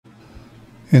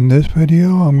In this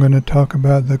video, I'm going to talk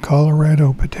about the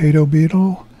Colorado potato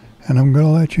beetle, and I'm going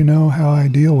to let you know how I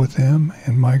deal with them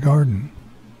in my garden.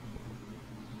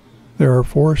 There are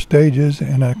 4 stages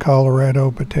in a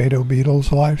Colorado potato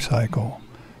beetle's life cycle.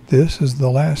 This is the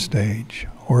last stage,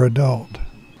 or adult.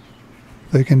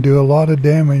 They can do a lot of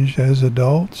damage as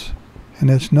adults, and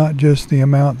it's not just the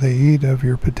amount they eat of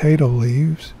your potato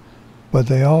leaves, but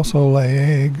they also lay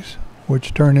eggs,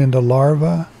 which turn into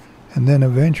larvae, and then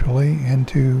eventually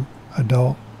into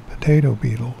adult potato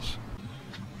beetles.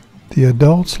 The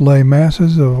adults lay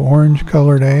masses of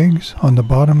orange-colored eggs on the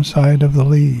bottom side of the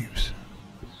leaves.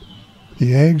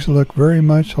 The eggs look very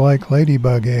much like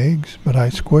ladybug eggs, but I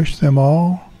squish them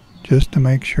all just to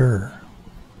make sure.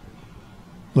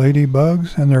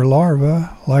 Ladybugs and their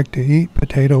larvae like to eat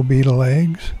potato beetle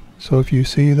eggs, so if you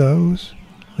see those,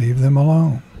 leave them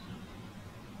alone.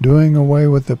 Doing away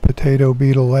with the potato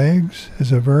beetle eggs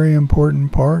is a very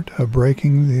important part of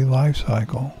breaking the life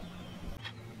cycle.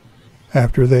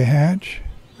 After they hatch,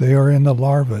 they are in the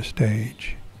larva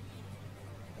stage.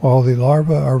 While the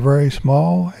larvae are very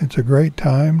small, it's a great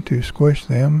time to squish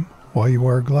them while you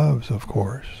wear gloves, of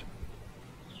course.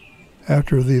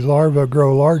 After the larvae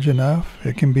grow large enough,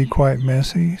 it can be quite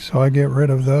messy, so I get rid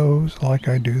of those like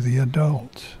I do the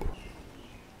adults.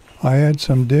 I add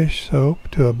some dish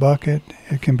soap to a bucket.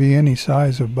 It can be any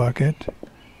size of bucket,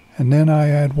 and then I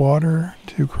add water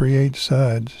to create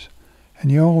suds,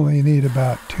 and you only need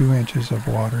about 2 inches of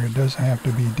water. It doesn't have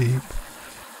to be deep,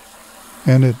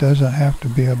 and it doesn't have to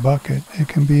be a bucket. It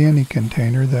can be any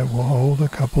container that will hold a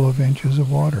couple of inches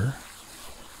of water.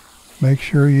 Make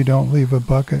sure you don't leave a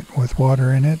bucket with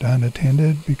water in it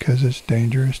unattended because it's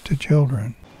dangerous to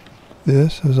children.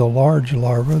 This is a large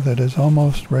larva that is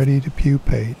almost ready to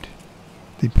pupate.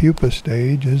 The pupa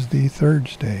stage is the 3rd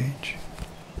stage.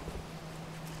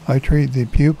 I treat the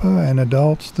pupa and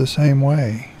adults the same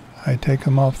way. I take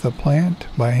them off the plant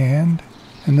by hand,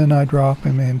 and then I drop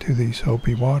them into the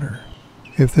soapy water.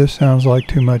 If this sounds like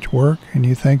too much work and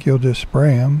you think you'll just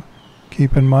spray them,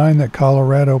 keep in mind that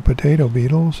Colorado potato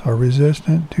beetles are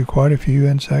resistant to quite a few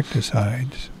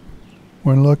insecticides.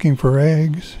 When looking for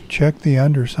eggs, check the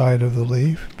underside of the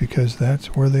leaf because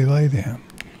that's where they lay them.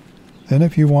 Then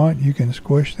if you want, you can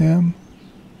squish them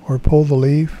or pull the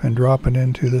leaf and drop it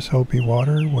into the soapy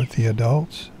water with the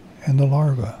adults and the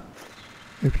larvae.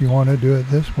 If you want to do it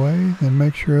this way, then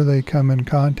make sure they come in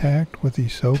contact with the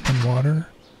soap and water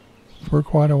for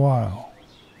quite a while.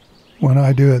 When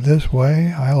I do it this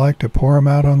way, I like to pour them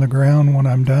out on the ground when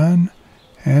I'm done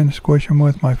and squish them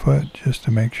with my foot just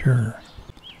to make sure.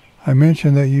 I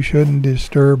mentioned that you shouldn't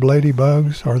disturb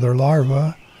ladybugs or their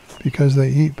larvae because they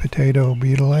eat potato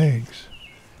beetle eggs.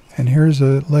 And here's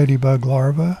a ladybug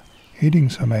larva eating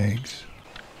some eggs.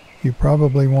 You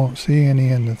probably won't see any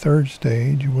in the 3rd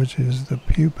stage, which is the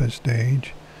pupa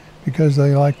stage, because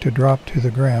they like to drop to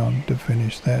the ground to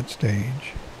finish that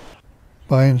stage.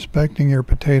 By inspecting your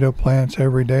potato plants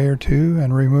every day or 2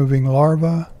 and removing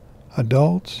larvae,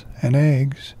 adults, and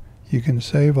eggs, you can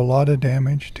save a lot of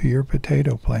damage to your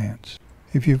potato plants.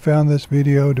 If you found this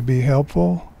video to be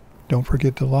helpful, don't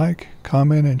forget to like,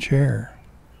 comment, and share.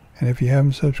 And if you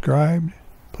haven't subscribed,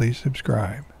 please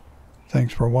subscribe.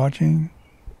 Thanks for watching.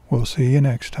 We'll see you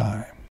next time.